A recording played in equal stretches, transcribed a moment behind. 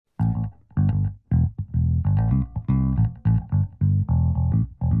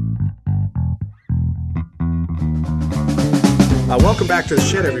Welcome back to the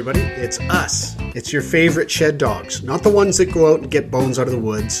shed, everybody. It's us. It's your favorite shed dogs. Not the ones that go out and get bones out of the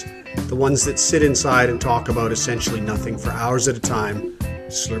woods. The ones that sit inside and talk about essentially nothing for hours at a time.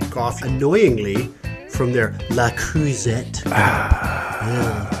 Slurp coffee annoyingly from their La Cruzette.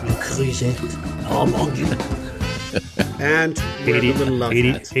 La Cruzette. Oh, mon Dieu. And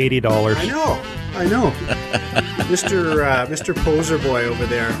 $80. I know. Mr. Poser Boy over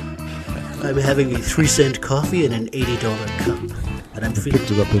there. I'm having a 3-cent coffee and an $80 cup. And I'm feeling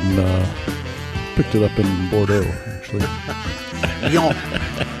picked it up in Bordeaux, actually.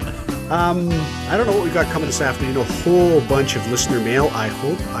 I don't know what we got coming this afternoon. A whole bunch of listener mail, I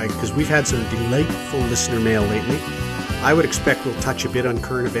hope, because we've had some delightful listener mail lately. I would expect we'll touch a bit on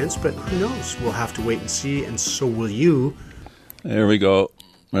current events, but who knows? We'll have to wait and see, and so will you. There we go.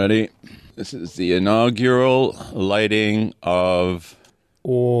 Ready? This is the inaugural lighting of...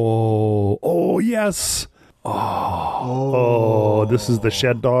 Oh, yes. Oh, this is the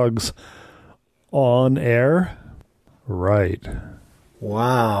Shed Dogs on air. Right.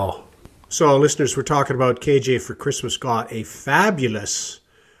 Wow. So, listeners, we're talking about KJ for Christmas got a fabulous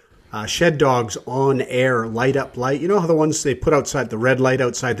Shed Dogs on air light up light. You know how the ones they put outside, the red light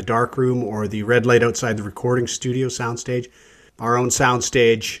outside the dark room or the red light outside the recording studio soundstage? Our own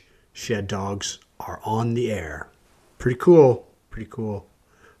soundstage, Shed Dogs are on the air. Pretty cool. Pretty cool.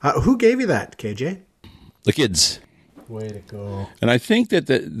 Who gave you that, KJ? The kids. Way to go. And I think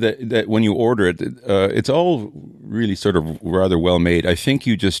that when you order it, it's all really sort of rather well made. I think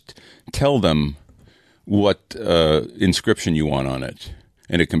you just tell them what inscription you want on it.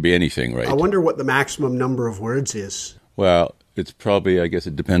 And it can be anything, right? I wonder what the maximum number of words is. Well, it's probably, I guess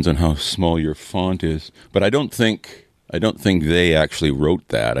it depends on how small your font is. But I don't think they actually wrote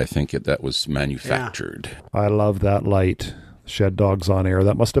that. I think that was manufactured. Yeah. I love that light. Shed Dogs on air.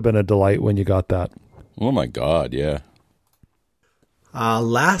 That must have been a delight when you got that. Oh my God, yeah.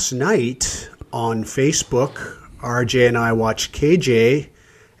 Last night on Facebook, RJ and I watched KJ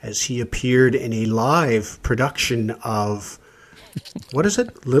as he appeared in a live production of, what is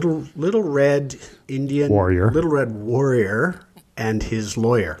it? Little Red Indian Warrior. Little Red Warrior and his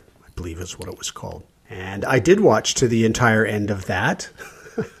lawyer, I believe is what it was called. And I did watch to the entire end of that.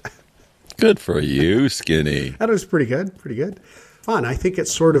 Good for you, Skinny. That was pretty good. Pretty good. Fun. I think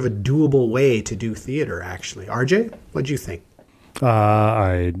it's sort of a doable way to do theater, actually. RJ, what'd you think?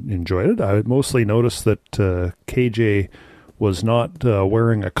 I enjoyed it. I mostly noticed that KJ was not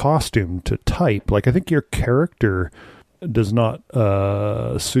wearing a costume to type. Like, I think your character does not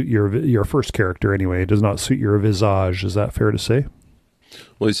suit your first character anyway. It does not suit your visage. Is that fair to say?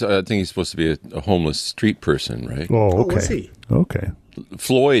 Well, I think he's supposed to be a homeless street person, right? Oh, okay. Was he? Okay.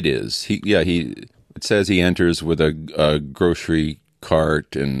 Floyd is. It says he enters with a grocery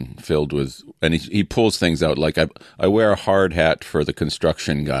cart and filled with, and he pulls things out. Like I wear a hard hat for the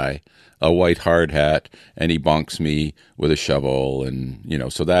construction guy, a white hard hat, and he bonks me with a shovel, and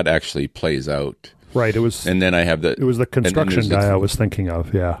so that actually plays out. Right. It was, and then I have it was the construction guy I was thinking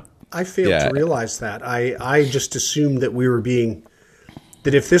of. Yeah. I failed to realize that. I just assumed that we were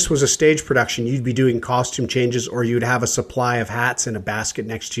that if this was a stage production, you'd be doing costume changes, or you'd have a supply of hats in a basket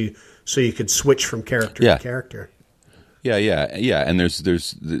next to you, so you could switch from character to character. Yeah. And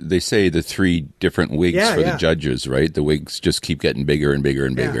they say the 3 different wigs for the judges, right? The wigs just keep getting bigger and bigger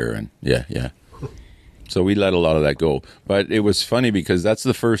and bigger, and yeah. So we let a lot of that go. But it was funny because that's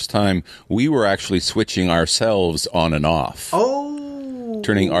the first time we were actually switching ourselves on and off.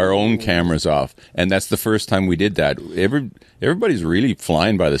 Turning our own cameras off. And that's the first time we did that. Everybody's really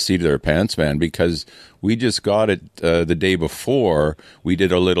flying by the seat of their pants, man, because we just got it the day before. We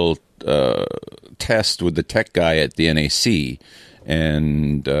did a little test with the tech guy at the NAC,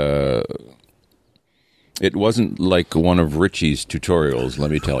 and it wasn't like one of Richie's tutorials, let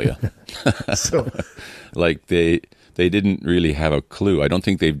me tell you. Like they didn't really have a clue. I don't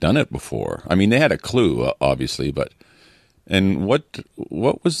think they've done it before. I mean, they had a clue, obviously, but... And what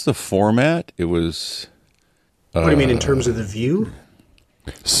was the format? It was... what do you mean in terms of the view?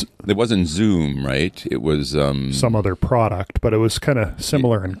 It wasn't Zoom, right? It was... some other product, but it was kind of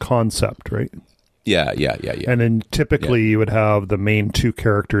similar in concept, right? Yeah. And then typically you would have the main 2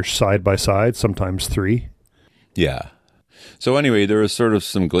 characters side by side, sometimes 3. Yeah. So anyway, there was sort of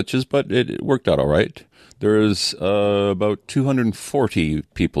some glitches, but it worked out all right. There was about 240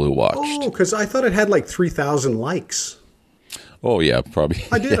 people who watched. Oh, because I thought it had like 3,000 likes. Oh, yeah, probably.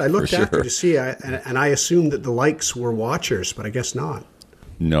 I did. I looked after sure. to see, and I assumed that the likes were watchers, but I guess not.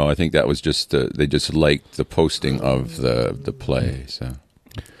 No, I think that was just, they just liked the posting of the play. So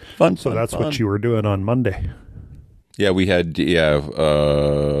fun. So that's what you were doing on Monday. Yeah, we had 2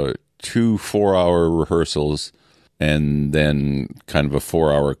 4-hour rehearsals, and then kind of a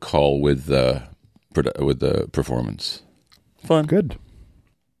 4-hour call with the performance. Fun. Good.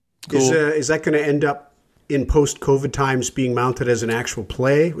 Cool. Is that going to end up in post-COVID times being mounted as an actual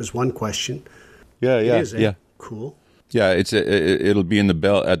play? Was one question. Yeah. It is, eh? Cool. Yeah, it'll be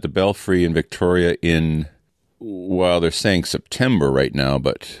at the Belfry in Victoria in, well, they're saying September right now,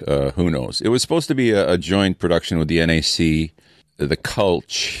 but who knows? It was supposed to be a joint production with the NAC, the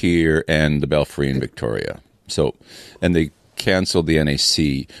Cultch here, and the Belfry in Victoria. So, and they canceled the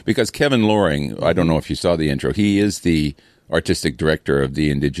NAC because Kevin Loring, I don't know if you saw the intro, he is the artistic director of the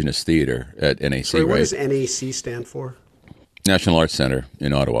Indigenous Theatre at NAC. Sorry, what does NAC stand for? National Arts Centre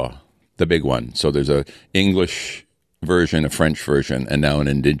in Ottawa, the big one. So there's a English version, a French version, and now an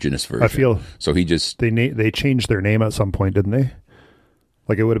Indigenous version. I feel so. He just they changed their name at some point, didn't they?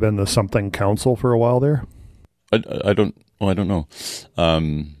 Like it would have been the something council for a while there. I don't know.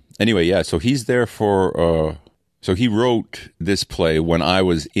 Anyway, yeah. So he's there for. So he wrote this play when I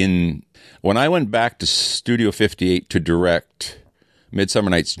went back to Studio 58 to direct Midsummer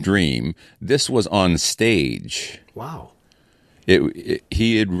Night's Dream. This was on stage. Wow.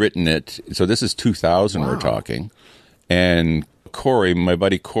 He had written it. So this is 2000. Wow. We're talking. And Corey, my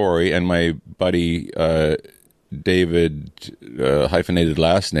buddy Corey, and my buddy David, hyphenated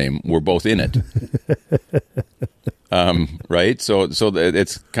last name, were both in it. Right? So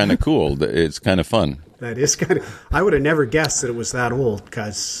it's kind of cool. It's kind of fun. That is kind of. I would have never guessed that it was that old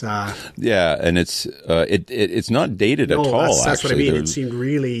because. Yeah, and it's not dated at all. That's what I mean. It seemed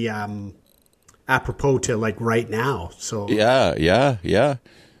really apropos to like right now. So. Yeah.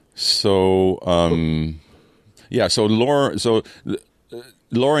 So. Yeah, so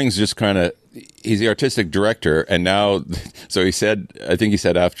Loring's just kind of, he's the artistic director, and now, so he said, I think he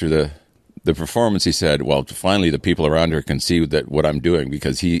said after the performance, he said, well, finally the people around here can see that what I'm doing,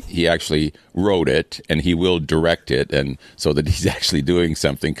 because he actually wrote it, and he will direct it, and so that he's actually doing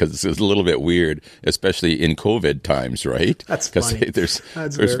something, because it's a little bit weird, especially in COVID times, right? That's funny. Because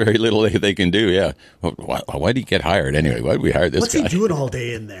there's very little they can do, yeah. Why did he get hired anyway? Why did we hire this guy? What's he doing all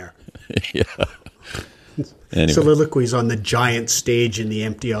day in there? Yeah. Anyway. Soliloquies on the giant stage in the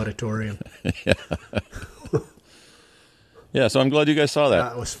empty auditorium. Yeah, so I'm glad you guys saw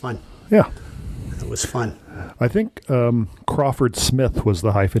that. It was fun. Yeah. It was fun. I think Crawford Smith was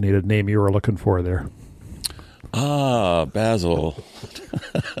the hyphenated name you were looking for there. Ah, Basil.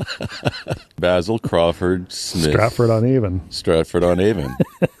 Basil Crawford Smith. Stratford-on-Avon.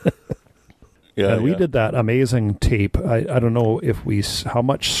 Yeah, and we did that amazing tape. I don't know how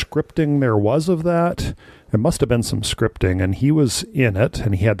much scripting there was of that. There must have been some scripting, and he was in it,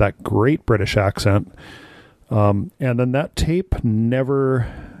 and he had that great British accent. And then that tape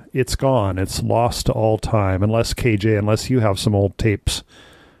it's gone. It's lost to all time, unless you have some old tapes.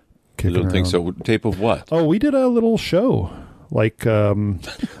 I don't think so. Tape of what? Oh, we did a little show. Like,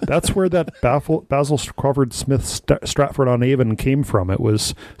 that's where that Basil Crawford Smith Stratford-on-Avon came from. It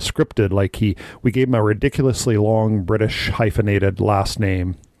was scripted. Like we gave him a ridiculously long British hyphenated last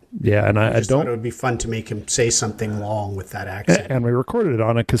name. Yeah, and I thought it would be fun to make him say something long with that accent. And we recorded it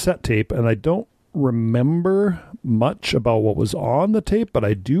on a cassette tape, and I don't remember much about what was on the tape, but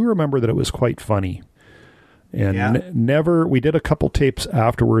I do remember that it was quite funny. And we did a couple tapes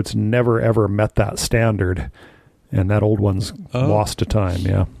afterwards, never ever met that standard. And that old one's lost to time,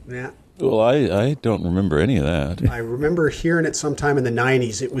 yeah. Yeah. Well, I don't remember any of that. I remember hearing it sometime in the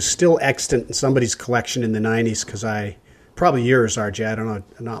 90s. It was still extant in somebody's collection in the 90s because probably yours, RJ, I don't know,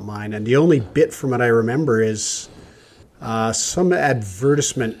 not mine. And the only bit from it I remember is some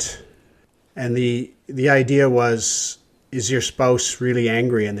advertisement. And the idea was, is your spouse really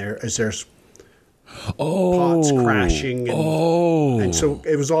angry? And is there pots crashing? And so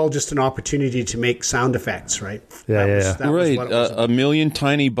it was all just an opportunity to make sound effects, right? Yeah. Right. A million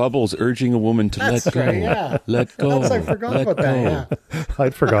tiny bubbles urging a woman to let go. Right, yeah. Let go. I forgot about that, yeah.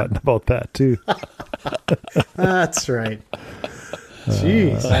 I'd forgotten about that, too. That's right.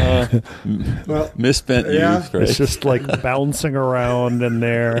 Jeez. Well, misspent youth, right? It's just like bouncing around in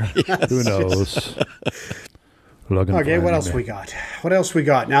there. Yes. Who knows? Okay, what else we got? What else we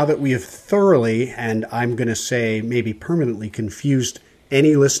got? Now that we have thoroughly, and I'm going to say maybe permanently, confused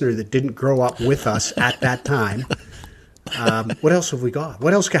any listener that didn't grow up with us at that time, what else have we got?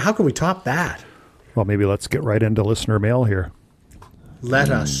 What else? How can we top that? Well, maybe let's get right into listener mail here. Let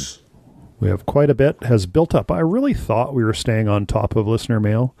us. We have quite a bit has built up. I really thought we were staying on top of listener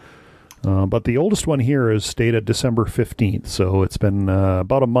mail. But the oldest one here is dated December 15th, so it's been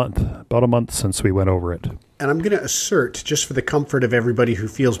about a month since we went over it. And I'm going to assert, just for the comfort of everybody who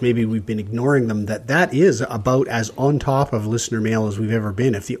feels maybe we've been ignoring them, that is about as on top of listener mail as we've ever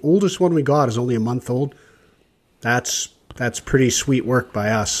been. If the oldest one we got is only a month old, That's pretty sweet work by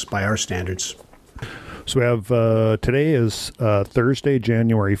us, by our standards. So we have, today is Thursday,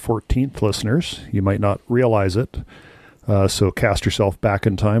 January 14th, listeners. You might not realize it. So cast yourself back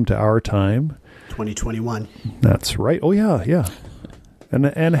in time to our time. 2021. That's right. Oh, yeah.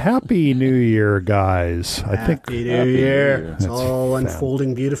 And Happy New Year, guys. Happy New Year. It's all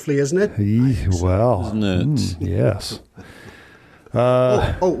unfolding beautifully, isn't it? Well, isn't it? Yes.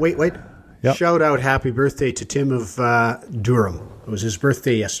 Wait. Yep. Shout out happy birthday to Tim of Durham. It was his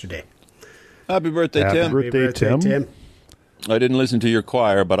birthday yesterday. Happy birthday, Tim. Happy birthday, Tim. I didn't listen to your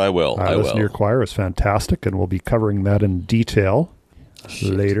choir, but I will. I listened to your choir. It's fantastic, and we'll be covering that in detail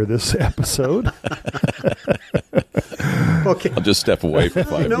later this episode. Okay. I'll just step away for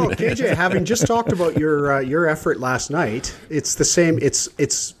 5 minutes. KJ, having just talked about your effort last night, it's the same.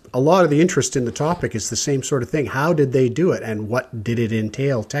 It's a lot of the interest in the topic is the same sort of thing. How did they do it, and what did it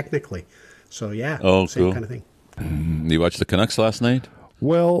entail technically? So same cool. kind of thing. You watched the Canucks last night?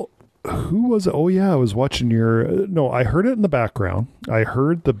 Well, who was it? Oh, yeah, I was watching I heard it in the background. I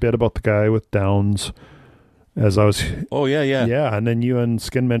heard the bit about the guy with Downs as I was... Oh, yeah. Yeah, and then you and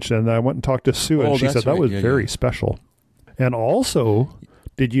Skin mentioned, and I went and talked to Sue, and she said that was very special. And also,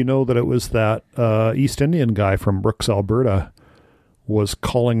 did you know that it was that East Indian guy from Brooks, Alberta, was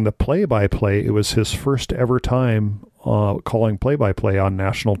calling the play-by-play? It was his first ever time calling play-by-play on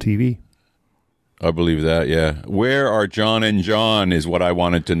national TV. I believe that, yeah. Where are John and John is what I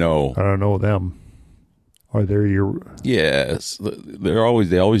wanted to know. I don't know them. Are they your... Yes. They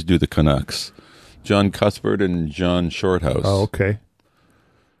always do the Canucks. John Cuthbert and John Shorthouse. Oh, okay.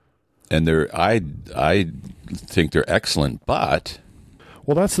 And I think they're excellent, but...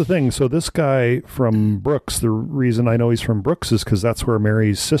 Well, that's the thing. So this guy from Brooks, the reason I know he's from Brooks is because that's where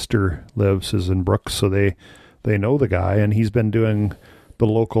Mary's sister lives, is in Brooks. So they know the guy, and he's been doing the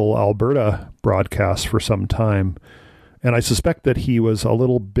local Alberta broadcast for some time. And I suspect that he was a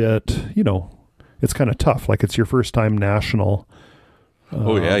little bit, it's kind of tough. Like, it's your first time national. He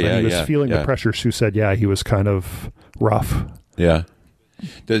was feeling the pressure. Sue said, he was kind of rough. Yeah.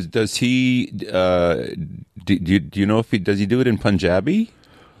 Does he, do you know if does he do it in Punjabi?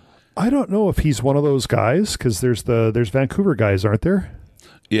 I don't know if he's one of those guys, because there's Vancouver guys, aren't there?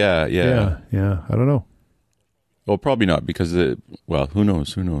 Yeah. I don't know. Well, probably not, because who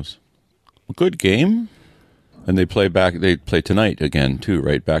knows? Good game. And they play tonight again too,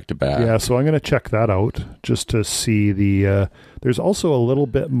 right? Back to back. Yeah, so I'm going to check that out just to see the there's also a little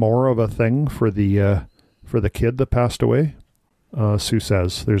bit more of a thing for the kid that passed away. Sue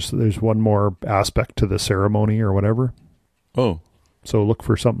says there's one more aspect to the ceremony or whatever. Oh. So look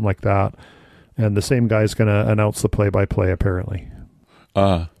for something like that. And the same guy's going to announce the play-by-play apparently.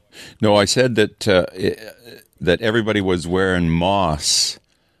 No, I said that everybody was wearing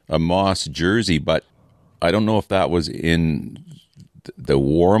a Moss jersey, but I don't know if that was in the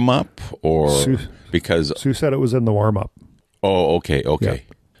warm-up or because... Sue said it was in the warm-up. Oh, okay.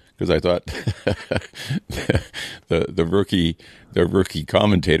 Because I thought the rookie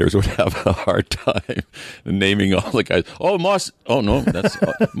commentators would have a hard time naming all the guys. Oh, Moss. Oh, no, that's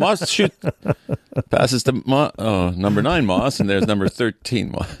Moss. Shoot. Passes to number 9 Moss, and there's number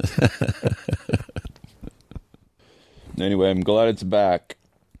 13 Moss. Anyway, I'm glad it's back.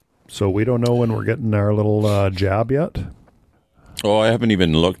 So we don't know when we're getting our little jab yet? Oh, I haven't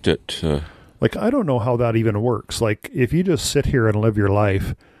even looked at... I don't know how that even works. Like, if you just sit here and live your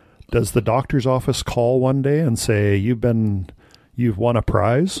life, does the doctor's office call one day and say, you've won a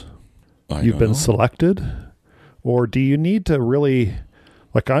prize? You've been selected? Or do you need to really...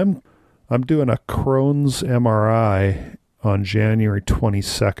 I'm doing a Crohn's MRI on January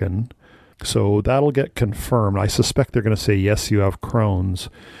 22nd. So that'll get confirmed. I suspect they're going to say, yes, you have Crohn's.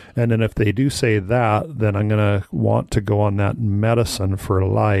 And then if they do say that, then I'm going to want to go on that medicine for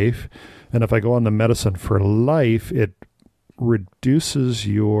life. And if I go on the medicine for life, it reduces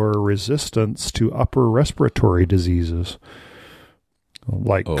your resistance to upper respiratory diseases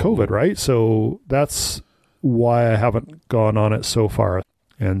like COVID, right? So that's why I haven't gone on it so far.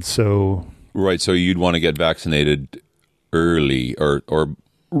 And so... Right, so you'd want to get vaccinated early or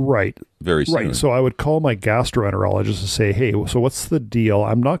right. Very soon. Right. So I would call my gastroenterologist and say, hey, so what's the deal?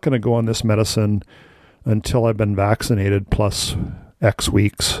 I'm not going to go on this medicine until I've been vaccinated plus X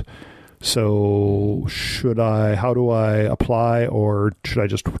weeks. So how do I apply, or should I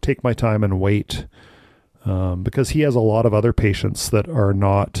just take my time and wait? Because he has a lot of other patients that are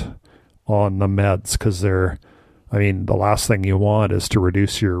not on the meds because the last thing you want is to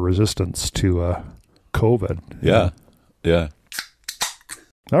reduce your resistance to COVID. Yeah.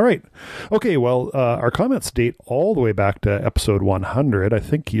 All right. Okay, well, our comments date all the way back to episode 100. I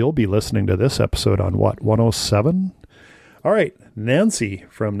think you'll be listening to this episode on, 107? All right, Nancy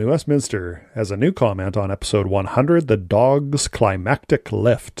from New Westminster has a new comment on episode 100, The Dog's Climactic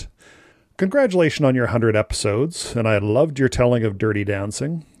Lift. Congratulations on your 100 episodes, and I loved your telling of Dirty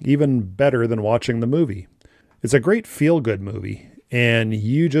Dancing, even better than watching the movie. It's a great feel-good movie, and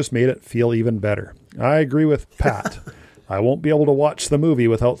you just made it feel even better. I agree with Pat. I won't be able to watch the movie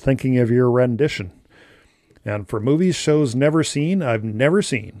without thinking of your rendition. And for movies shows never seen, I've never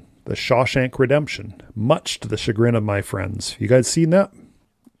seen The Shawshank Redemption, much to the chagrin of my friends. You guys seen that?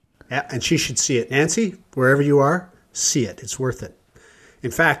 Yeah, and she should see it. Nancy, wherever you are, see it. It's worth it.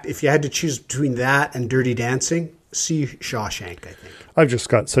 In fact, if you had to choose between that and Dirty Dancing, see Shawshank, I think. I've just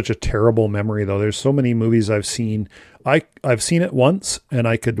got such a terrible memory, though. There's so many movies I've seen. I've seen it once, and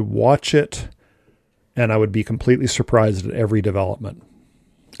I could watch it, and I would be completely surprised at every development.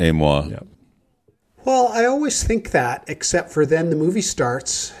 Et moi. Yeah. Well, I always think that, except for then the movie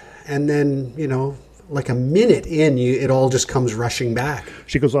starts, and then, like a minute in, it all just comes rushing back.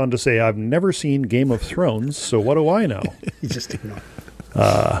 She goes on to say, I've never seen Game of Thrones, so what do I know? You just ignore it.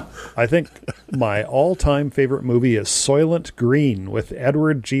 I think my all-time favorite movie is Soylent Green with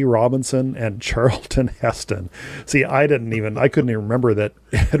Edward G. Robinson and Charlton Heston. See, I couldn't even remember that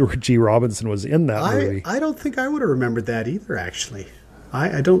Edward G. Robinson was in that movie. I don't think I would have remembered that either, actually.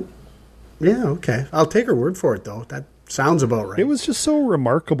 I don't. Yeah, okay. I'll take her word for it, though. That sounds about right. It was just so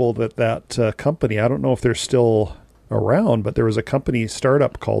remarkable that company, I don't know if they're still around, but there was a company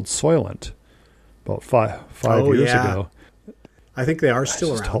startup called Soylent about five years ago. I think they are still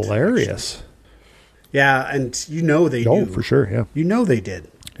around. Just hilarious. Actually. Yeah, and they Oh, do. for sure, yeah. They did.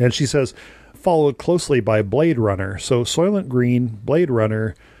 And she says, followed closely by Blade Runner. So Soylent Green, Blade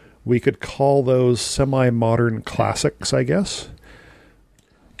Runner, we could call those semi-modern classics, I guess.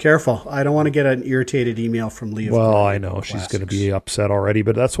 Careful. I don't want to get an irritated email from Leah. Well, I know she's going to be upset already,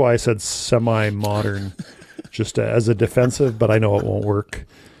 but that's why I said semi-modern just as a defensive, but I know it won't work.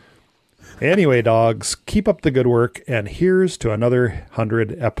 Anyway, dogs, keep up the good work, and here's to another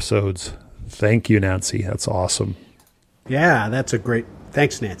 100 episodes. Thank you, Nancy. That's awesome. Yeah, that's a great...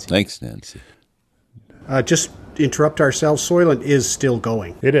 Thanks, Nancy. Thanks, Nancy. Just interrupt ourselves. Soylent is still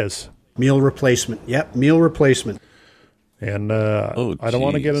going. It is. Meal replacement. Yep, meal replacement. And I don't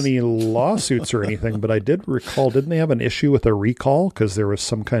want to get any lawsuits or anything, but I did recall, didn't they have an issue with a recall because there was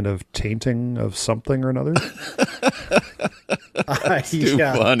some kind of tainting of something or another? Too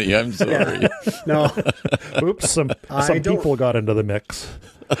funny. I'm sorry. Yeah. No. Oops, some people got into the mix.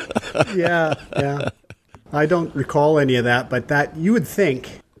 Yeah. I don't recall any of that, but that you would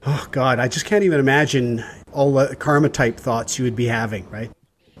think, oh God, I just can't even imagine all the karma type thoughts you would be having, right?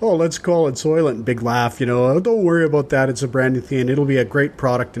 Oh, let's call it Soylent, big laugh, oh, don't worry about that. It's a brand new thing. It'll be a great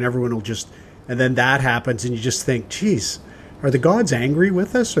product and everyone will just, and then that happens and you just think, geez, are the gods angry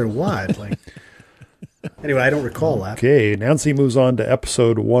with us or what? Anyway, I don't recall that. Okay, Nancy moves on to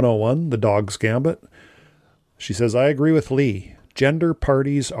episode 101, The Dog's Gambit. She says, I agree with Lee. Gender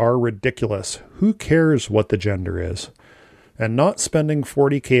parties are ridiculous. Who cares what the gender is? And not spending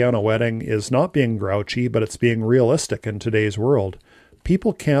 $40,000 on a wedding is not being grouchy, but it's being realistic in today's world.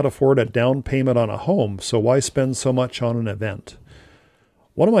 People can't afford a down payment on a home, so why spend so much on an event?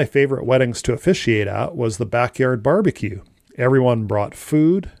 One of my favorite weddings to officiate at was the backyard barbecue. Everyone brought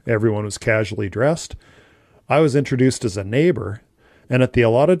food. Everyone was casually dressed. I was introduced as a neighbor, and at the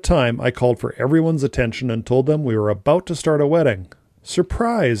allotted time, I called for everyone's attention and told them we were about to start a wedding.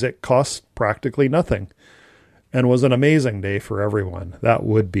 Surprise! It cost practically nothing, and was an amazing day for everyone. That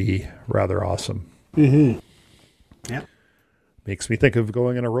would be rather awesome. Mm-hmm. Yeah. Makes me think of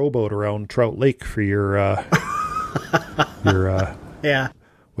going in a rowboat around Trout Lake for your yeah.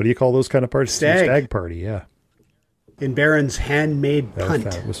 What do you call those kind of parties? Stag party, yeah. In Barron's handmade punt.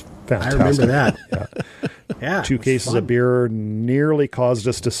 That was fantastic. I remember that. Yeah. 2 cases of beer nearly caused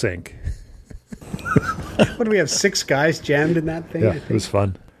us to sink. What do we have, 6 guys jammed in that thing? Yeah, it was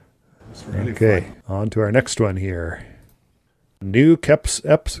fun. Really fun. On to our next one here. New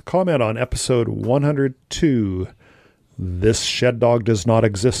comment on episode 102. This shed dog does not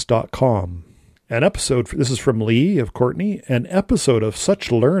exist.com. An episode, this is from Lee of Courtney, an episode of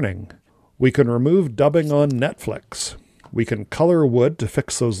such learning. We can remove dubbing on Netflix. We can color wood to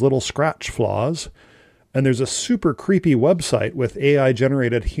fix those little scratch flaws. And there's a super creepy website with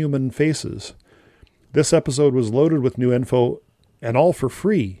AI-generated human faces. This episode was loaded with new info and all for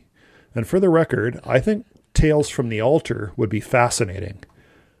free. And for the record, I think Tales from the Altar would be fascinating.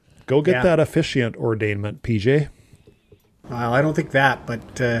 Go get that officiant ordainment, PJ. Well, I don't think that,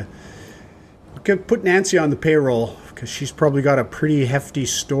 but Put Nancy on the payroll because she's probably got a pretty hefty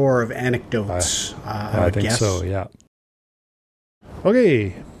store of anecdotes. I think guess. so, yeah.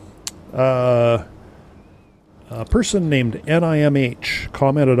 Okay. A person named NIMH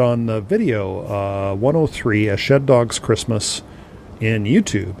commented on the video 103, A Shed Dog's Christmas in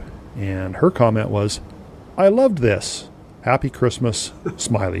YouTube. And her comment was, I loved this. Happy Christmas,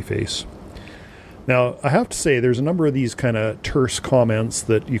 smiley face. Now, I have to say, there's a number of these kind of terse comments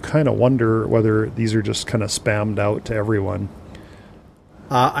that you kind of wonder whether these are just kind of spammed out to everyone.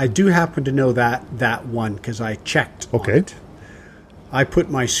 I do happen to know that one because I checked on it. I put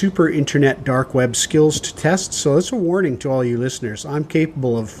my super internet dark web skills to test, so it's a warning to all you listeners. I'm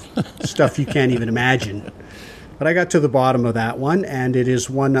capable of stuff you can't even imagine. But I got to the bottom of that one, and it is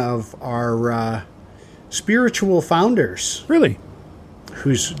one of our spiritual founders. Really?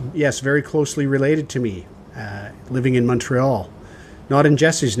 Who's, yes, very closely related to me, living in Montreal. Not in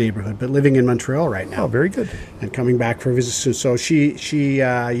Jesse's neighborhood, but living in Montreal right now. Oh, very good. And coming back for visits. So she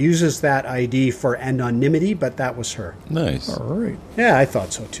uses that ID for anonymity, but that was her. Nice. All right. Yeah, I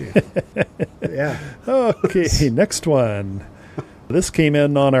thought so too. Yeah. Okay, next one. This came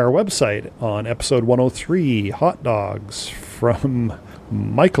in on our website on episode 103, Hot Dogs, from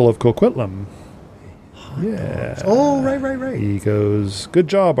Michael of Coquitlam. Yeah. Oh, right. He goes, good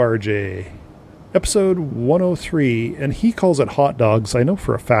job, RJ. Episode 103, and he calls it Hot Dogs. I know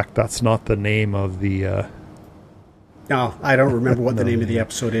for a fact that's not the name of the... No, I don't remember what the name of the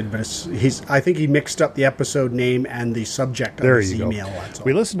episode is, but I think he mixed up the episode name and the subject of his email. That's all.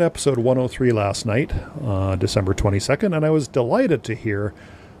 We listened to episode 103 last night, December 22nd, and I was delighted to hear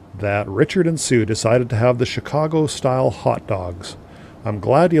that Richard and Sue decided to have the Chicago-style hot dogs. I'm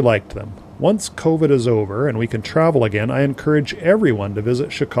glad you liked them. Once COVID is over and we can travel again, I encourage everyone to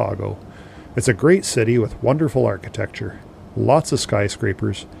visit Chicago. It's a great city with wonderful architecture, lots of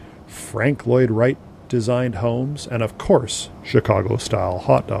skyscrapers, Frank Lloyd Wright designed homes, and of course, Chicago-style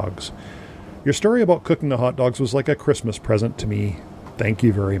hot dogs. Your story about cooking the hot dogs was like a Christmas present to me. Thank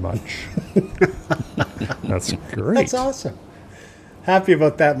you very much. That's great. That's awesome. Happy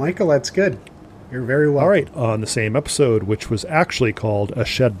about that, Michael. That's good. You're very welcome. All right, on the same episode, which was actually called A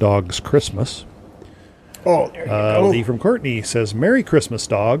Shed Dog's Christmas. Oh, there you go. Lee from Courtney says, Merry Christmas,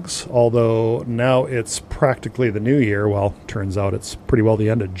 dogs. Although now it's practically the new year. Well, turns out it's pretty well the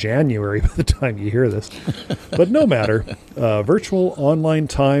end of January by the time you hear this. But no matter. Virtual online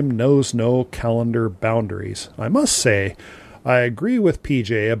time knows no calendar boundaries. I must say, I agree with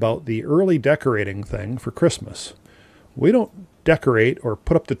PJ about the early decorating thing for Christmas. We don't decorate or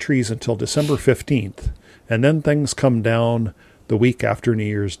put up the trees until December 15th, and then things come down the week after New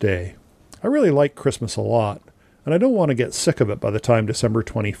Year's Day. I really like Christmas a lot, and I don't want to get sick of it by the time December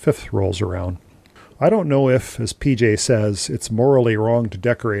 25th rolls around. I don't know if, as PJ says, it's morally wrong to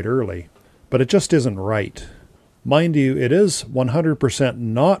decorate early, but it just isn't right. Mind you, it is 100%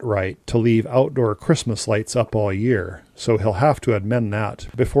 not right to leave outdoor Christmas lights up all year, so he'll have to amend that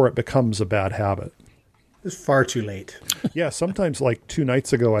before it becomes a bad habit. It's far too late. Yeah, sometimes like 2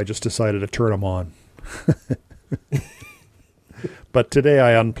 nights ago, I just decided to turn them on. But today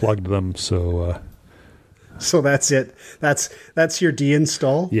I unplugged them, so... So that's it. That's your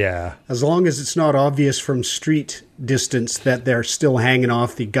deinstall? Yeah. As long as it's not obvious from street distance that they're still hanging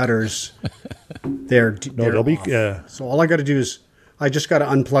off the gutters, they'll be... So all I got to do is... I just got to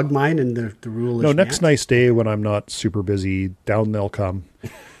unplug mine, and the rule is... No, next nice day when I'm not super busy, down they'll come. I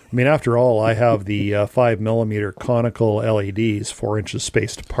mean, after all, I have the 5mm conical LEDs, 4 inches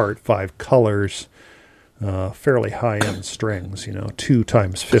spaced apart, 5 colors... fairly high-end strings, 2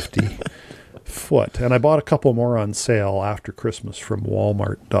 times 50 foot. And I bought a couple more on sale after Christmas from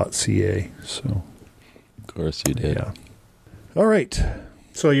walmart.ca. So, of course you did. Yeah. All right.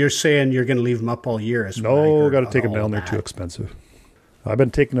 So you're saying you're going to leave them up all year? No, got to take them down. They're too expensive. I've been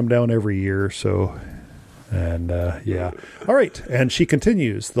taking them down every year, so... And, yeah. All right. And she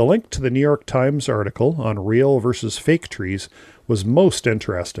continues. The link to the New York Times article on real versus fake trees was most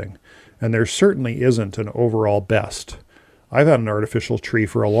interesting. And there certainly isn't an overall best. I've had an artificial tree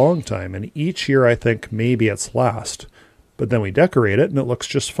for a long time, and each year I think maybe it's last. But then we decorate it, and it looks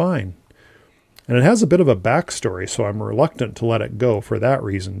just fine. And it has a bit of a backstory, so I'm reluctant to let it go for that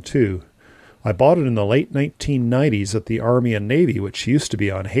reason, too. I bought it in the late 1990s at the Army and Navy, which used to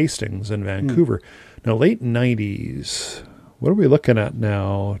be on Hastings in Vancouver. Now, late 90s, what are we looking at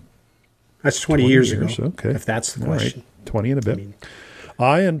now? That's 20 years ago, okay. If that's the question. Right. 20 and a bit.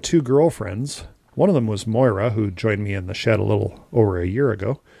 I and 2 girlfriends, one of them was Moira, who joined me in the shed a little over a year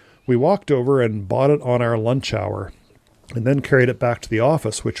ago. We walked over and bought it on our lunch hour, and then carried it back to the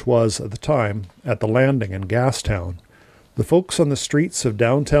office, which was, at the time, at the Landing in Gastown. The folks on the streets of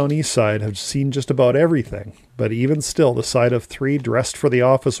downtown Eastside have seen just about everything, but even still, the sight of 3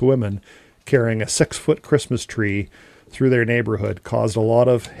 dressed-for-the-office women carrying a 6-foot Christmas tree through their neighborhood caused a lot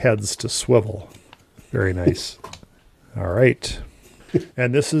of heads to swivel. Very nice. All right.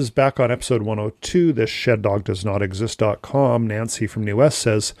 And this is back on episode 102, this sheddogdoesnotexist.com. Nancy from New West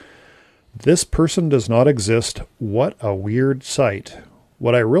says, "This person does not exist. What a weird site."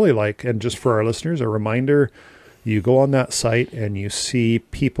 What I really like, and just for our listeners, a reminder, you go on that site and you see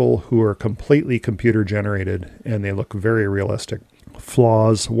people who are completely computer generated and they look very realistic.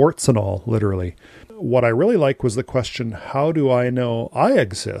 Flaws, warts and all, literally. What I really like was the question, how do I know I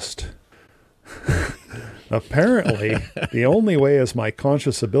exist? Apparently, the only way is my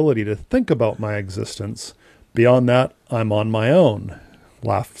conscious ability to think about my existence. Beyond that, I'm on my own.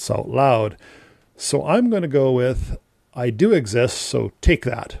 Laughs out loud. So I'm going to go with, I do exist, so take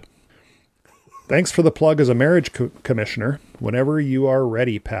that. Thanks for the plug as a marriage commissioner. Whenever you are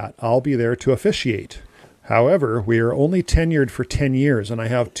ready, Pat, I'll be there to officiate. However, we are only tenured for 10 years, and I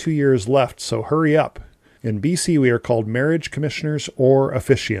have 2 years left, so hurry up. In BC, we are called marriage commissioners or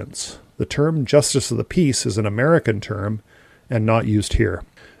officiants. The term justice of the peace is an American term and not used here.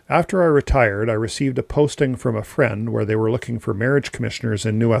 After I retired, I received a posting from a friend where they were looking for marriage commissioners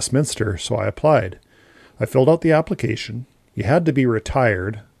in New Westminster, so I applied. I filled out the application. You had to be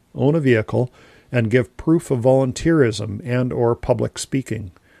retired, own a vehicle, and give proof of volunteerism and or public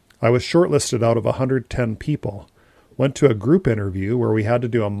speaking. I was shortlisted out of 110 people. Went to a group interview where we had to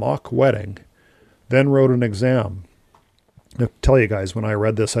do a mock wedding, then wrote an exam. I'll tell you guys, when I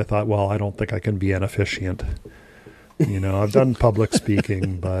read this, I thought, well, I don't think I can be an officiant. I've done public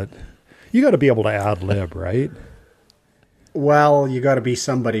speaking, but you got to be able to ad lib, right? Well, you got to be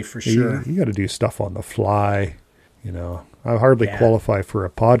somebody for sure. You got to do stuff on the fly. I hardly qualify for a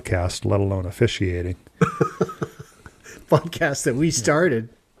podcast, let alone officiating. Podcast that we started.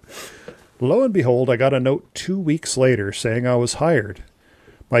 Lo and behold, I got a note 2 weeks later saying I was hired.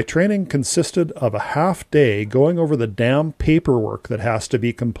 My training consisted of a half day going over the damn paperwork that has to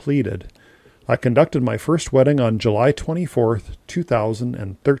be completed. I conducted my first wedding on July 24th,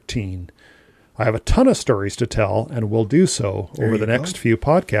 2013. I have a ton of stories to tell and will do so over the next few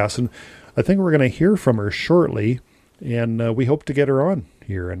podcasts. And I think we're going to hear from her shortly. And we hope to get her on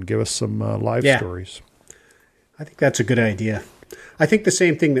here and give us some live stories. I think that's a good idea. I think the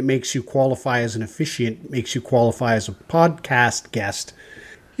same thing that makes you qualify as an officiant makes you qualify as a podcast guest.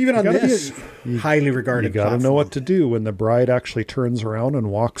 Even on this highly regarded platform. You got to know what to do when the bride actually turns around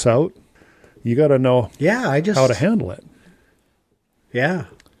and walks out. You got to know how to handle it. Yeah.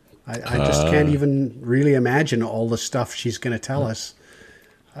 I just can't even really imagine all the stuff she's going to tell us.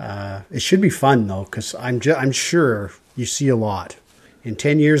 It should be fun, though, because I'm sure you see a lot. In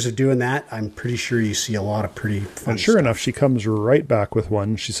 10 years of doing that, I'm pretty sure you see a lot of pretty fun stuff. Sure enough, she comes right back with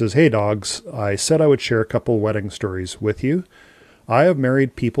one. She says, "Hey, dogs, I said I would share a couple wedding stories with you. I have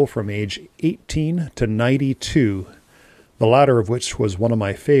married people from age 18 to 92, the latter of which was one of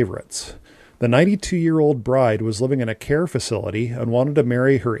my favorites. The 92-year-old bride was living in a care facility and wanted to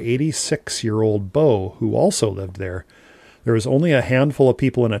marry her 86-year-old beau, who also lived there. There was only a handful of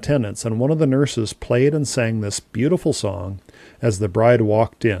people in attendance, and one of the nurses played and sang this beautiful song as the bride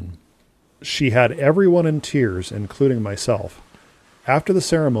walked in. She had everyone in tears, including myself. After the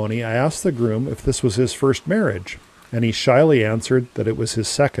ceremony, I asked the groom if this was his first marriage, and he shyly answered that it was his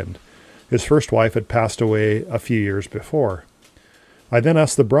second. His first wife had passed away a few years before. I then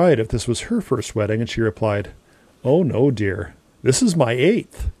asked the bride if this was her first wedding, and she replied, "Oh no, dear, this is my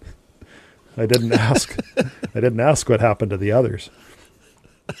 8th." I didn't ask what happened to the others.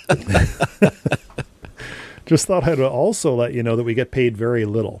 Just thought I'd also let you know that we get paid very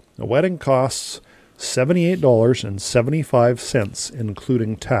little. A wedding costs $78.75,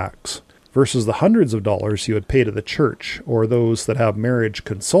 including tax, versus the hundreds of dollars you would pay to the church or those that have marriage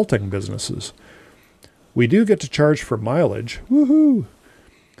consulting businesses. We do get to charge for mileage, woohoo,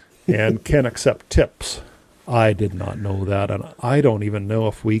 and can accept tips. I did not know that, and I don't even know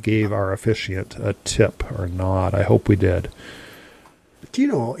if we gave our officiant a tip or not. I hope we did. Do you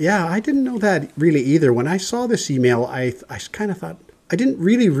know, I didn't know that really either. When I saw this email, I kind of thought, I didn't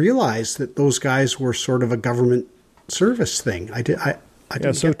really realize that those guys were sort of a government service thing. I didn't get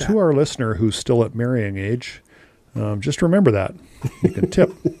that. To our listener who's still at marrying age, just remember that. You can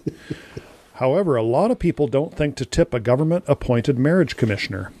tip. However, a lot of people don't think to tip a government-appointed marriage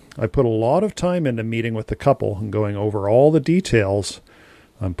commissioner. I put a lot of time into meeting with the couple and going over all the details.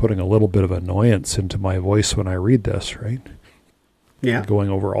 I'm putting a little bit of annoyance into my voice when I read this, right? Yeah. Going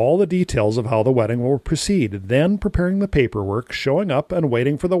over all the details of how the wedding will proceed, then preparing the paperwork, showing up and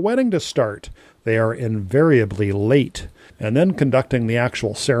waiting for the wedding to start. They are invariably late, and then conducting the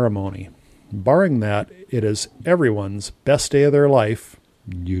actual ceremony. Barring that, it is everyone's best day of their life,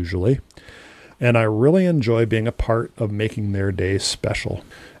 usually, and I really enjoy being a part of making their day special.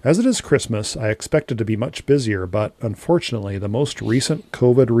 As it is Christmas, I expected to be much busier, but unfortunately, the most recent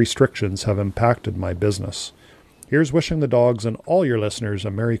COVID restrictions have impacted my business. Here's wishing the dogs and all your listeners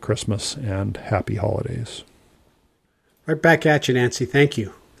a Merry Christmas and Happy Holidays. Right back at you, Nancy. Thank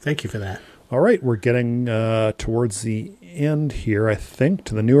you. Thank you for that. All right, we're getting towards the end here, I think,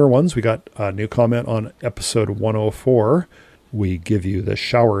 to the newer ones. We got a new comment on episode 104. We give you the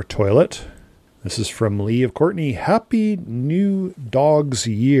shower toilet. This is from Lee of Courtney. Happy New Dog's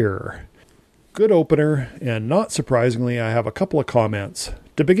Year. Good opener, and not surprisingly, I have a couple of comments.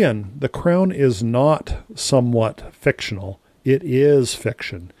 To begin, The Crown is not somewhat fictional. It is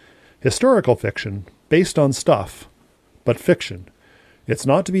fiction. Historical fiction, based on stuff, but fiction. It's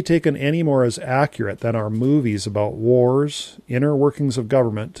not to be taken any more as accurate than our movies about wars, inner workings of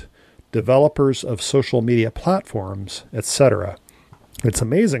government, developers of social media platforms, etc. It's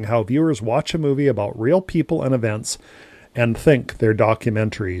amazing how viewers watch a movie about real people and events and think they're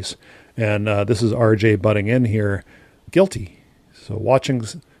documentaries. And this is RJ butting in here. Guilty. So watching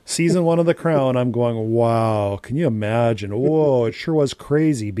season 1 of The Crown, I'm going, wow, can you imagine? Whoa, it sure was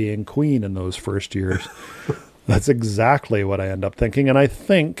crazy being queen in those first years. That's exactly what I end up thinking. And I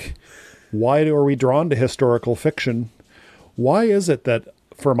think, why are we drawn to historical fiction? Why is it that,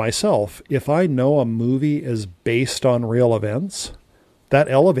 for myself, if I know a movie is based on real events, that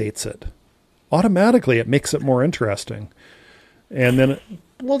elevates it? Automatically, it makes it more interesting. And then...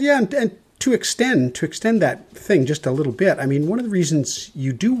 Well, yeah, and to extend that thing just a little bit, I mean, one of the reasons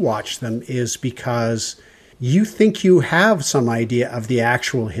you do watch them is because you think you have some idea of the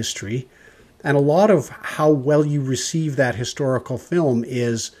actual history, and a lot of how well you receive that historical film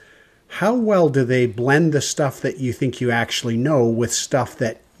is how well do they blend the stuff that you think you actually know with stuff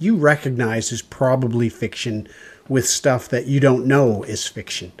that you recognize is probably fiction with stuff that you don't know is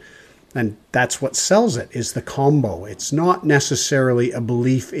fiction. And that's what sells it, is the combo. It's not necessarily a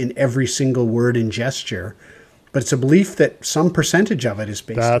belief in every single word and gesture, but it's a belief that some percentage of it is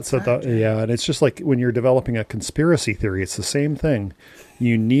based on fact. Yeah, and it's just like when you're developing a conspiracy theory, it's the same thing.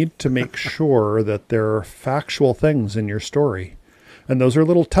 You need to make sure that there are factual things in your story. And those are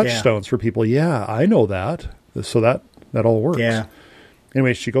little touchstones for people. Yeah, I know that. So that all works. Yeah.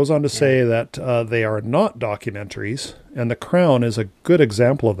 Anyway, she goes on to say that they are not documentaries, and The Crown is a good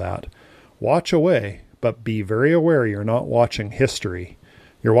example of that. Watch away, but be very aware you're not watching history.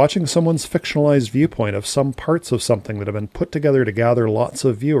 You're watching someone's fictionalized viewpoint of some parts of something that have been put together to gather lots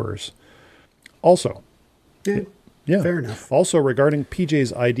of viewers. Also, fair enough. Also, regarding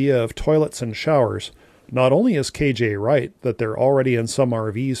PJ's idea of toilets and showers, not only is KJ right that they're already in some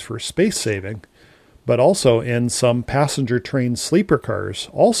RVs for space saving, but also in some passenger train sleeper cars,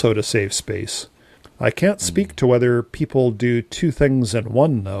 also to save space. I can't speak to whether people do two things in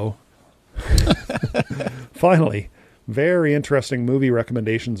one, though. Finally, very interesting movie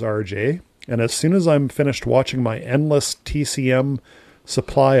recommendations, RJ. And as soon as I'm finished watching my endless TCM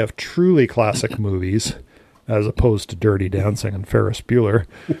supply of truly classic movies, as opposed to Dirty Dancing and Ferris Bueller,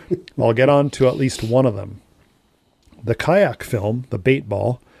 I'll get on to at least one of them. The kayak film, The Bait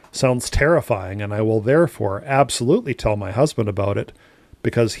Ball, sounds terrifying, and I will therefore absolutely tell my husband about it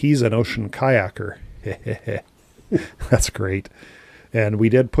because he's an ocean kayaker. That's great. And we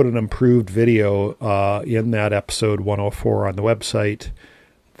did put an improved video in that episode 104 on the website.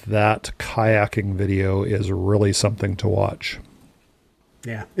 That kayaking video is really something to watch.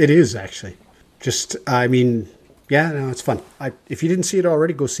 Yeah, it is actually. It's fun. If you didn't see it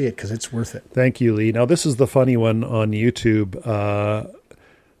already, go see it because it's worth it. Thank you, Lee. Now, this is the funny one on YouTube.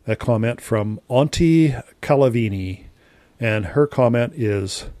 A comment from Auntie Calavini, and her comment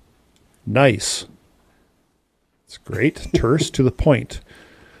is, nice. It's great, terse, to the point.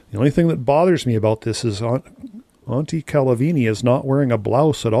 The only thing that bothers me about this is Auntie Calavini is not wearing a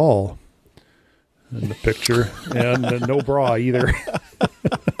blouse at all in the picture, and no bra either.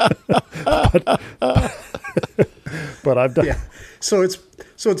 but I've done... Yeah. So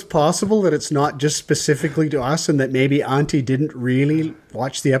it's possible that it's not just specifically to us and that maybe Auntie didn't really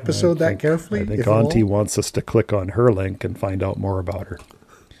watch the episode that carefully. I think Auntie wants us to click on her link and find out more about her.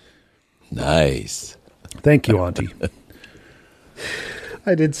 Nice. Thank you, Auntie.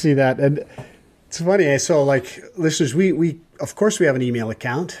 I did see that. And it's funny. So listeners, we of course we have an email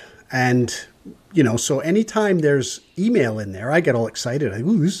account, and so anytime there's email in there, I get all excited.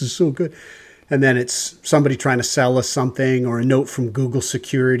 Ooh, this is so good. and then it's somebody trying to sell us something or a note from Google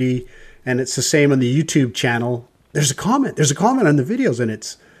security. And it's the same on the YouTube channel. There's a comment on the videos, and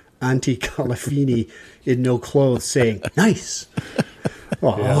it's Auntie Calafini in no clothes saying, nice.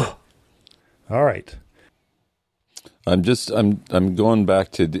 Yeah. All right. I'm going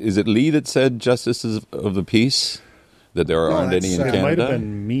back to, is it Lee that said justices of the peace? That there aren't any in Canada? It might have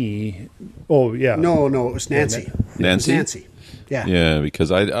been me. Oh, yeah. No, it was Nancy. Nancy? Nancy. Yeah. Yeah, because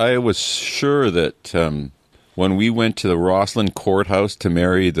I was sure that when we went to the Rosslyn courthouse to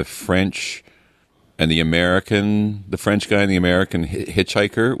marry the French and the French guy and the American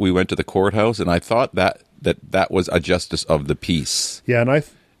hitchhiker, we went to the courthouse, and I thought that was a justice of the peace. Yeah, and I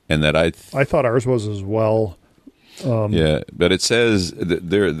thought ours was as well. Yeah, but it says that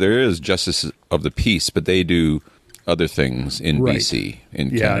there is justice of the peace, but they do other things in BC,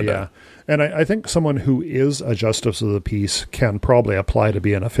 in Canada. Yeah. And I think someone who is a justice of the peace can probably apply to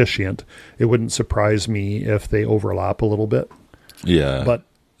be an officiant. It wouldn't surprise me if they overlap a little bit. Yeah, but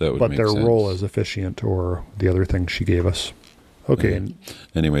that would make their sense. role as officiant or the other thing she gave us. Okay.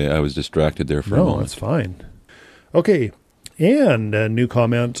 Anyway, I was distracted there for a moment. No, it's fine. Okay. And a new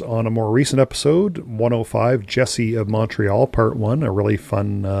comment on a more recent episode, 105, Jesse of Montreal, Part 1, a really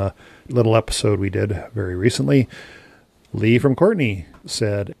fun little episode we did very recently. Lee from Courtney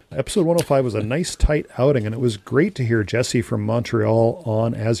said, episode 105 was a nice tight outing, and it was great to hear Jesse from Montreal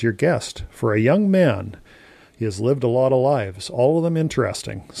on as your guest. For a young man, he has lived a lot of lives, all of them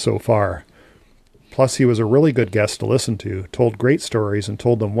interesting so far. Plus, he was a really good guest to listen to, told great stories and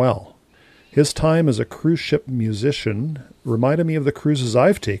told them well. His time as a cruise ship musician reminded me of the cruises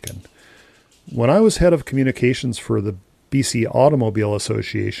I've taken. When I was head of communications for the BC Automobile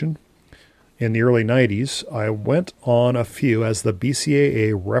Association in the early 90s, I went on a few as the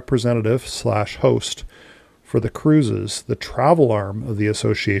BCAA representative/host for the cruises the travel arm of the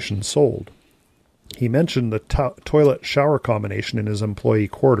association sold. He mentioned the toilet shower combination in his employee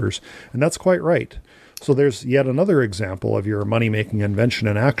quarters, and that's quite right. So there's yet another example of your money-making invention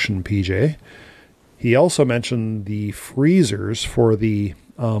in action, PJ. He also mentioned the freezers for the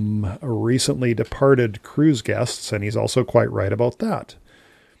recently departed cruise guests, and he's also quite right about that.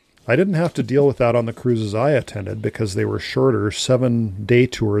 I didn't have to deal with that on the cruises I attended because they were shorter 7-day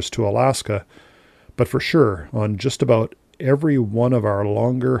tours to Alaska, but for sure, on just about every one of our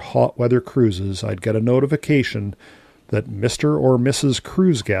longer hot weather cruises, I'd get a notification that Mr. or Mrs.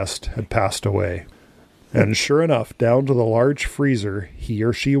 Cruise Guest had passed away. And sure enough, down to the large freezer he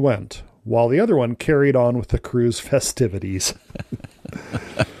or she went, while the other one carried on with the cruise festivities.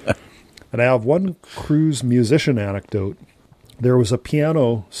 And I have one cruise musician anecdote. There was a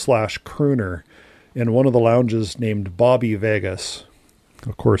piano/crooner in one of the lounges named Bobby Vegas.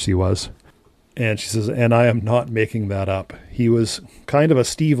 Of course he was. And she says, and I am not making that up. He was kind of a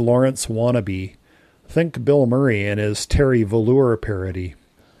Steve Lawrence wannabe. Think Bill Murray in his Terry Velour parody.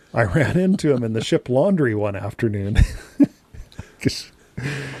 I ran into him in the ship laundry one afternoon. It's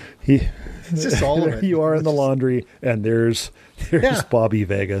just all of it. There you are in the laundry, and there's Bobby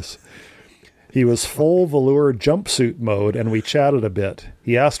Vegas. He was full velour jumpsuit mode, and we chatted a bit.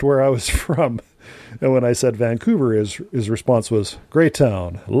 He asked where I was from, and when I said Vancouver, his response was, "Great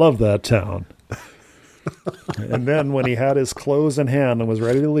town. Love that town." And then when he had his clothes in hand and was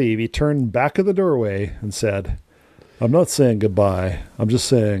ready to leave, he turned back at the doorway and said, "I'm not saying goodbye. I'm just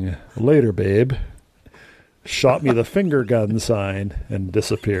saying later, babe." Shot me the finger gun sign and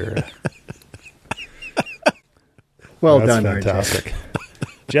disappeared. Well That's done, fantastic.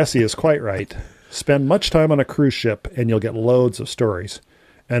 Jesse is quite right. Spend much time on a cruise ship and you'll get loads of stories.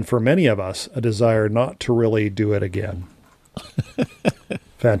 And for many of us, a desire not to really do it again.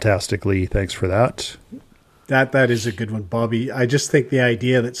 Fantastically. Thanks for that. That is a good one, Bobby. I just think the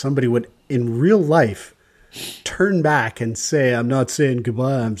idea that somebody would, in real life, turn back and say, "I'm not saying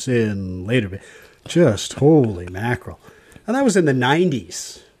goodbye, I'm saying later." Just holy mackerel. And that was in the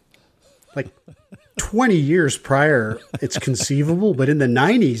 90s. Like 20 years prior, it's conceivable, but in the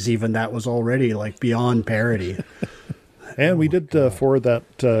 90s even, that was already like beyond parody. And we did forward that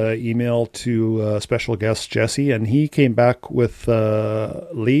email to special guest Jesse, and he came back with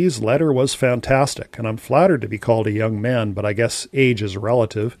Lee's letter was fantastic. And I'm flattered to be called a young man, but I guess age is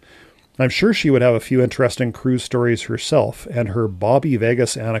relative. I'm sure she would have a few interesting cruise stories herself, and her Bobby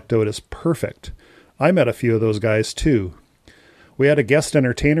Vegas anecdote is perfect. I met a few of those guys too. We had a guest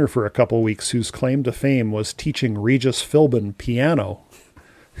entertainer for a couple weeks whose claim to fame was teaching Regis Philbin piano.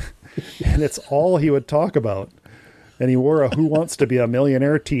 And it's all he would talk about. And he wore a Who Wants to Be a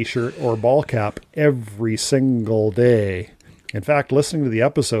Millionaire t-shirt or ball cap every single day. In fact, listening to the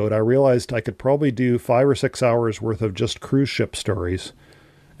episode, I realized I could probably do 5 or 6 hours worth of just cruise ship stories.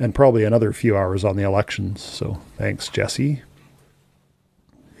 and probably another few hours on the elections. So thanks, Jesse.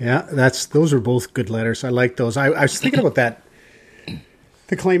 Yeah, those are both good letters. I like those. I was thinking about that.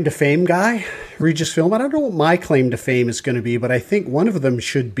 The claim to fame guy, Regis Philbin. I don't know what my claim to fame is going to be, but I think one of them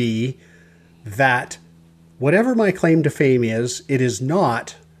should be that whatever my claim to fame is, it is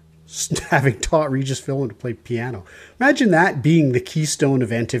not having taught Regis Philbin to play piano. Imagine that being the keystone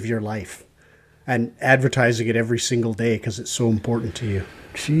event of your life and advertising it every single day because it's so important to you.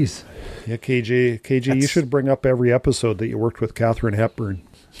 Jeez. Yeah, KJ, you should bring up every episode that you worked with Katharine Hepburn.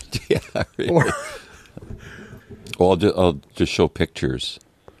 Yeah, really. Well, I'll just show pictures.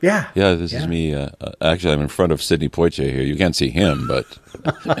 Yeah. Yeah, this is me. Actually, I'm in front of Sidney Poitier here. You can't see him, but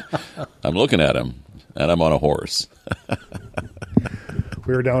I'm looking at him, and I'm on a horse.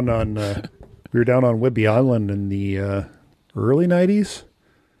 We were down on Whidbey Island in the early 90s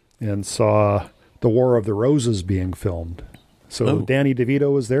and saw The War of the Roses being filmed. So Danny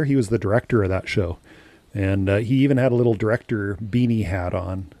DeVito was there. He was the director of that show. And he even had a little director beanie hat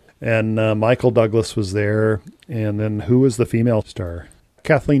on. And Michael Douglas was there. And then who was the female star?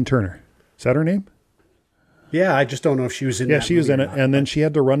 Kathleen Turner. Is that her name? Yeah, I just don't know if she was in it. Yeah, she was in it. And then she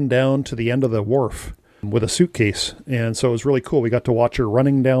had to run down to the end of the wharf with a suitcase. And so it was really cool. We got to watch her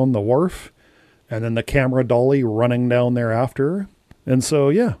running down the wharf and then the camera dolly running down there after her. And so,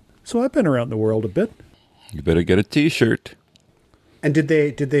 yeah. So I've been around the world a bit. You better get a T-shirt. And did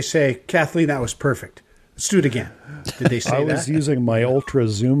they say, Kathleen, that was perfect? Let's do it again. Did they say that? I was using my ultra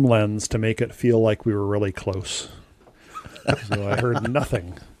zoom lens to make it feel like we were really close. So I heard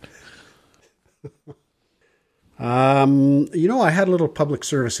nothing. I had a little public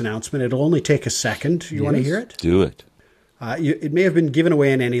service announcement. It'll only take a second. You want to hear it? Do it. It may have been given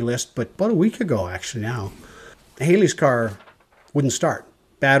away in any list, but about a week ago, actually now, Haley's car wouldn't start.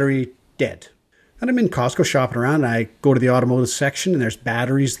 Battery dead. And I'm in Costco shopping around, and I go to the automotive section, and there's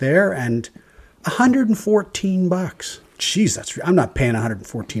batteries there, and $114. Jeez, I'm not paying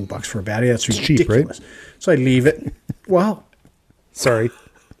 $114 for a battery. That's ridiculous. Cheap, right? So I leave it. Well, sorry,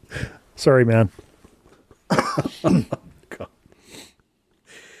 man.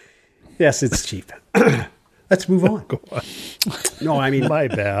 Yes, it's cheap. Let's move on. Go on. No, I mean, my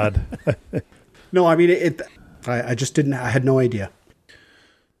bad. No, I mean I just didn't. I had no idea.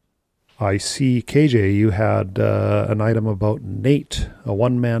 I see, KJ, you had an item about Nate, a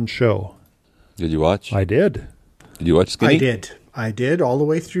one-man show. Did you watch? I did. Did you watch Skinny? I did all the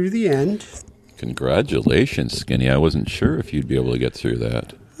way through the end. Congratulations, Skinny. I wasn't sure if you'd be able to get through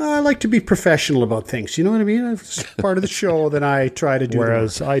that. I like to be professional about things. You know what I mean? It's part of the show that I try to do.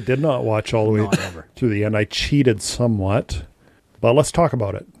 Whereas I did not watch all the way through the end. I cheated somewhat. But let's talk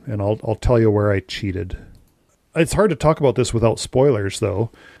about it, and I'll tell you where I cheated. It's hard to talk about this without spoilers,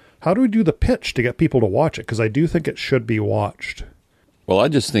 though. How do we do the pitch to get people to watch it? Because I do think it should be watched. Well, I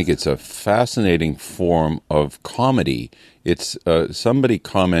just think it's a fascinating form of comedy. It's somebody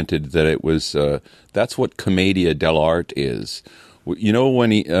commented that it was that's what commedia dell'arte is. You know,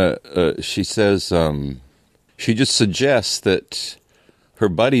 when she says she just suggests that her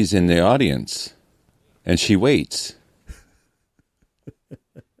buddy's in the audience, and she waits.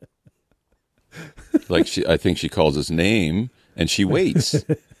 I think she calls his name, and she waits.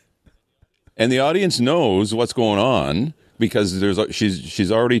 And the audience knows what's going on because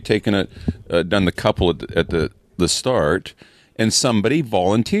she's already taken done the couple at the start, and somebody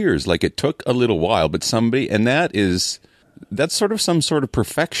volunteers. Like, it took a little while, but somebody, and that's sort of some sort of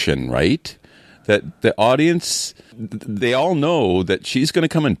perfection, right? That the audience, they all know that she's going to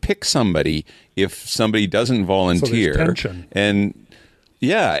come and pick somebody if somebody doesn't volunteer. So there's tension. And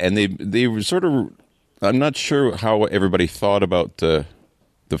yeah, and they were sort of, I'm not sure how everybody thought about the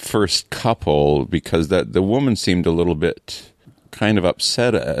first couple, because the woman seemed a little bit kind of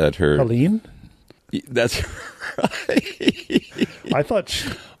upset at her. Helene? That's right. I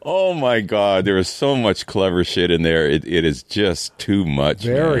thought... Oh my God, there is so much clever shit in there. It is just too much.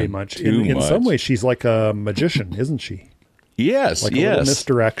 Very man. much. Too In much. some ways, she's like a magician, isn't she? Yes, like a little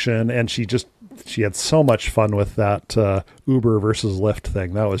misdirection, and she had so much fun with that Uber versus Lyft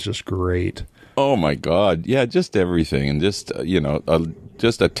thing. That was just great. Oh my God, yeah, just everything, and just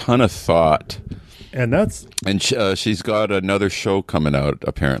just a ton of thought. And she's got another show coming out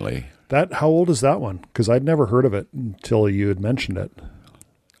apparently. How old is that one? Because I'd never heard of it until you had mentioned it.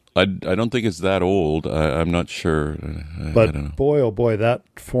 I don't think it's that old. I'm not sure. But I don't know. Boy, oh boy, that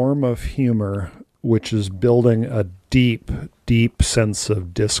form of humor, which is building a deep, deep sense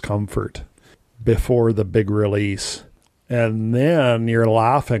of discomfort before the big release. And then you're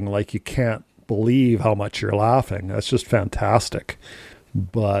laughing like you can't believe how much you're laughing. That's just fantastic.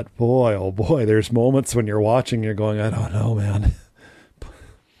 But boy, oh boy, there's moments when you're watching, you're going, I don't know, man.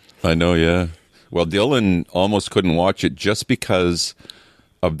 I know, yeah. Well, Dylan almost couldn't watch it just because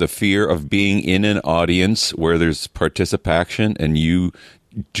of the fear of being in an audience where there's participation and you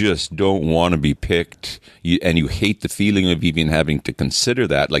just don't want to be picked, and you hate the feeling of even having to consider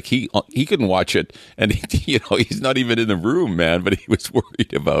that. Like he couldn't watch it, and he's not even in the room, man, but he was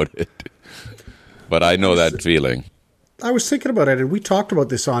worried about it. But I know that feeling. I was thinking about it, and we talked about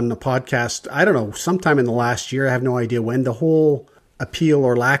this on the podcast, I don't know, sometime in the last year, I have no idea when, the whole appeal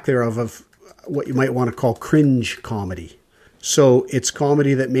or lack thereof of what you might want to call cringe comedy. So it's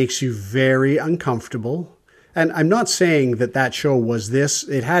comedy that makes you very uncomfortable. And I'm not saying that show was this.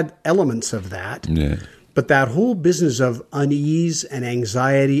 It had elements of that. Yeah. But that whole business of unease and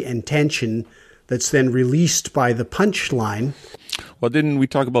anxiety and tension that's then released by the punchline. Well, didn't we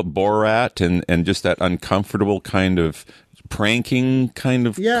talk about Borat and just that uncomfortable kind of pranking kind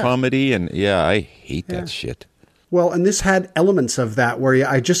of comedy? And I hate that shit. Well, and this had elements of that where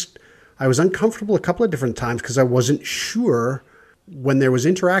I was uncomfortable a couple of different times because I wasn't sure when there was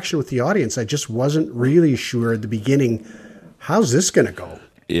interaction with the audience. I just wasn't really sure at the beginning, how's this going to go?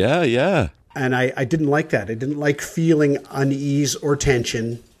 Yeah, yeah. And I didn't like that. I didn't like feeling unease or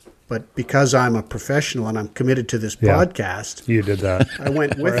tension. But because I'm a professional and I'm committed to this podcast, you did that. I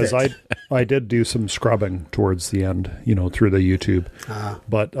went with Whereas it. I did do some scrubbing towards the end, through the YouTube.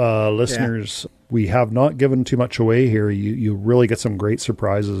 But listeners, we have not given too much away here. You really get some great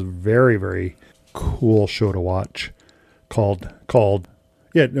surprises. Very, very cool show to watch.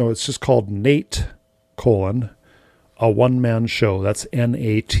 It's just called Nate: A One-Man Show. That's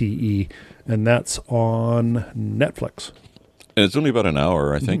Nate, and that's on Netflix. And it's only about an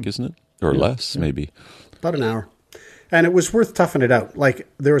hour, I think, isn't it? Or less, maybe. About an hour. And it was worth toughing it out. Like,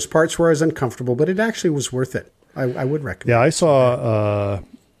 there was parts where I was uncomfortable, but it actually was worth it. I would recommend it. Yeah, I saw,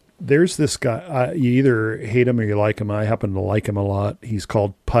 there's this guy, you either hate him or you like him. I happen to like him a lot. He's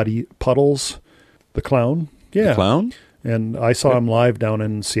called Puddles, the clown. Yeah. The clown? And I saw him live down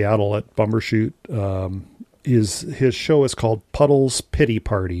in Seattle at Bumbershoot. His show is called Puddles Pity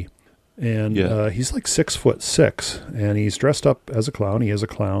Party. And he's like 6'6", and he's dressed up as a clown. He is a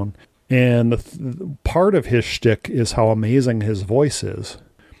clown. And part of his shtick is how amazing his voice is.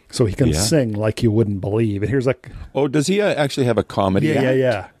 So he can sing like you wouldn't believe. And here's like... Oh, does he actually have a comedy act?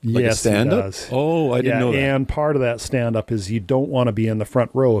 Yeah. Like yes, a stand-up? he does. Oh, I didn't know that. And part of that stand-up is you don't want to be in the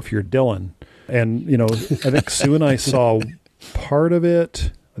front row if you're Dylan. And, I think Sue and I saw part of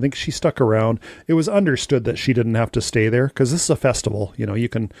it. I think she stuck around. It was understood that she didn't have to stay there because this is a festival. You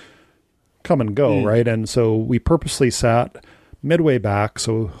can come and go, right? And so we purposely sat midway back,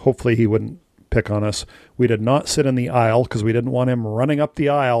 so hopefully he wouldn't pick on us. We did not sit in the aisle because we didn't want him running up the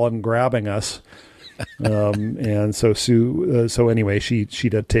aisle and grabbing us. And so Sue, anyway, she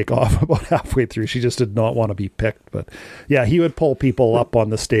did take off about halfway through. She just did not want to be picked. But yeah, he would pull people up on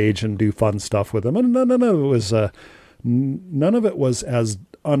the stage and do fun stuff with them. And none of it was as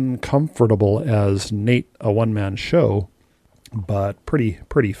uncomfortable as Nate: A One-Man Show, but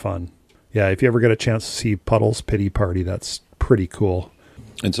pretty fun. Yeah, if you ever get a chance to see Puddles Pity Party, that's pretty cool.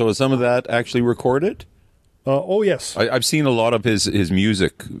 And so is some of that actually recorded? Oh, yes. I've seen a lot of his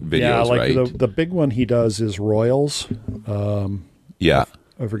music videos, yeah, like right? The big one he does is Royals. Yeah.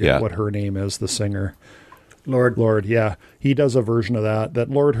 I forget what her name is, the singer. Lord, yeah. He does a version of that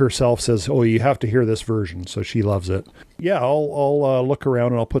Lord herself says, oh, you have to hear this version, so she loves it. Yeah, I'll look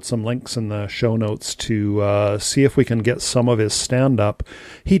around and I'll put some links in the show notes to see if we can get some of his stand-up.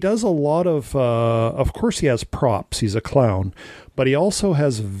 He does a lot of course he has props, he's a clown, but he also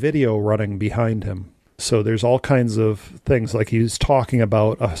has video running behind him. So there's all kinds of things, like he's talking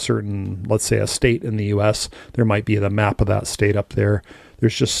about a certain, let's say a state in the U.S., there might be the map of that state up there.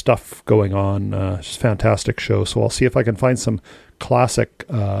 There's just stuff going on. It's a fantastic show. So I'll see if I can find some classic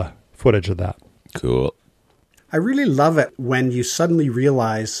footage of that. Cool. I really love it when you suddenly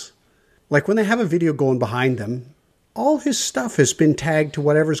realize, like when they have a video going behind them, all his stuff has been tagged to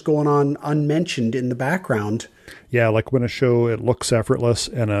whatever's going on unmentioned in the background. Yeah, like when a show, it looks effortless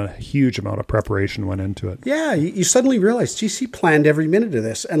and a huge amount of preparation went into it. Yeah, you suddenly realize, geez, he planned every minute of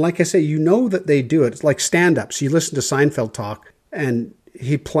this. And like I say, you know that they do it. It's like stand-ups. You listen to Seinfeld talk, and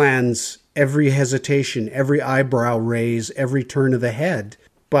he plans every hesitation, every eyebrow raise, every turn of the head.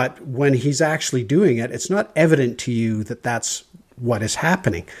 But when he's actually doing it, it's not evident to you that that's what is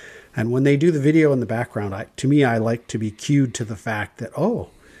happening. And when they do the video in the background, I like to be cued to the fact that, oh,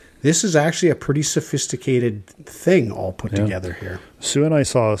 this is actually a pretty sophisticated thing all put together here. Sue and I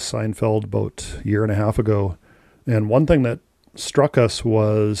saw Seinfeld about a year and a half ago. And one thing that struck us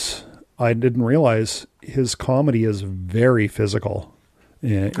was I didn't realize his comedy is very physical.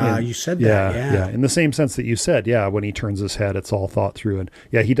 You said that, yeah. In the same sense that you said, when he turns his head, it's all thought through. And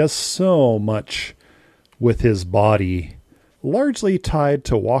he does so much with his body, largely tied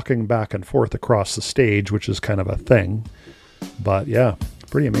to walking back and forth across the stage, which is kind of a thing. But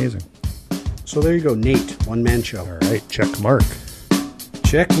pretty amazing. So there you go, Nate, one-man show. All right, check mark.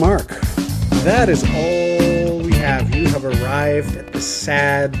 Check mark. That is all we have. You have arrived at the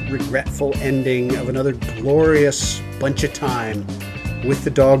sad, regretful ending of another glorious bunch of time with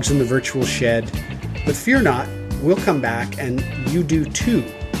the dogs in the virtual shed. But fear not, we'll come back and you do too.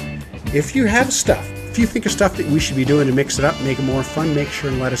 If you have stuff, if you think of stuff that we should be doing to mix it up, make it more fun, make sure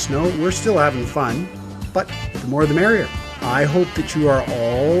and let us know. We're still having fun, but the more the merrier. I hope that you are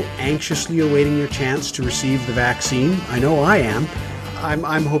all anxiously awaiting your chance to receive the vaccine. I know I am.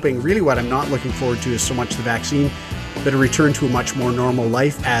 I'm hoping, really what I'm not looking forward to is so much the vaccine, but a return to a much more normal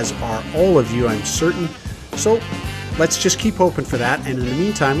life, as are all of you, I'm certain. So let's just keep hoping for that. And in the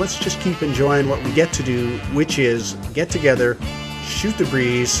meantime, let's just keep enjoying what we get to do, which is get together, shoot the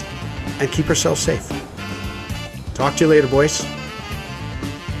breeze, and keep ourselves safe. Talk to you later, boys.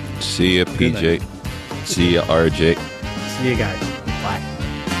 See ya, PJ. See ya, RJ. See you guys. Bye.